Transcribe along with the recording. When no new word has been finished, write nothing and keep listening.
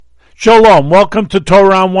Shalom, welcome to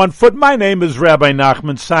Torah on One Foot. My name is Rabbi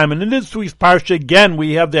Nachman Simon. In this week's parsha, again,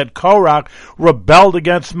 we have that Korach rebelled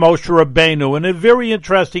against Moshe Rabbeinu. And a very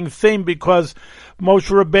interesting thing, because Moshe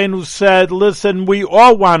Rabbeinu said, listen, we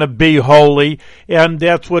all want to be holy, and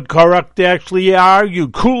that's what Korach actually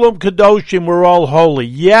argued. Kulam Kadoshim, we're all holy.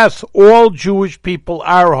 Yes, all Jewish people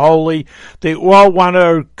are holy. They all want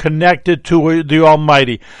to connect it to the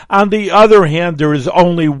Almighty. On the other hand, there is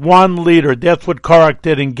only one leader. That's what Korach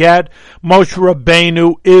didn't get. Moshe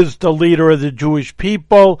Rabbeinu is the leader of the Jewish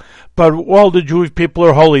people, but all the Jewish people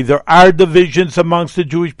are holy. There are divisions amongst the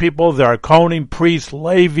Jewish people. There are Kohanim, priests,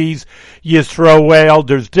 Levis, Yisroel.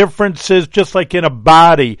 There's differences, just like in a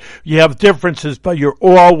body. You have differences, but you're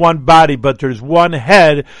all one body, but there's one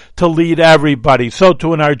head to lead everybody. So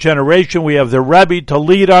too in our generation, we have the Rebbe to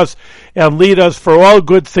lead us, and lead us for all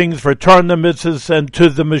good things, for Torah and the mitzvahs, and to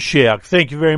the Mashiach. Thank you very much.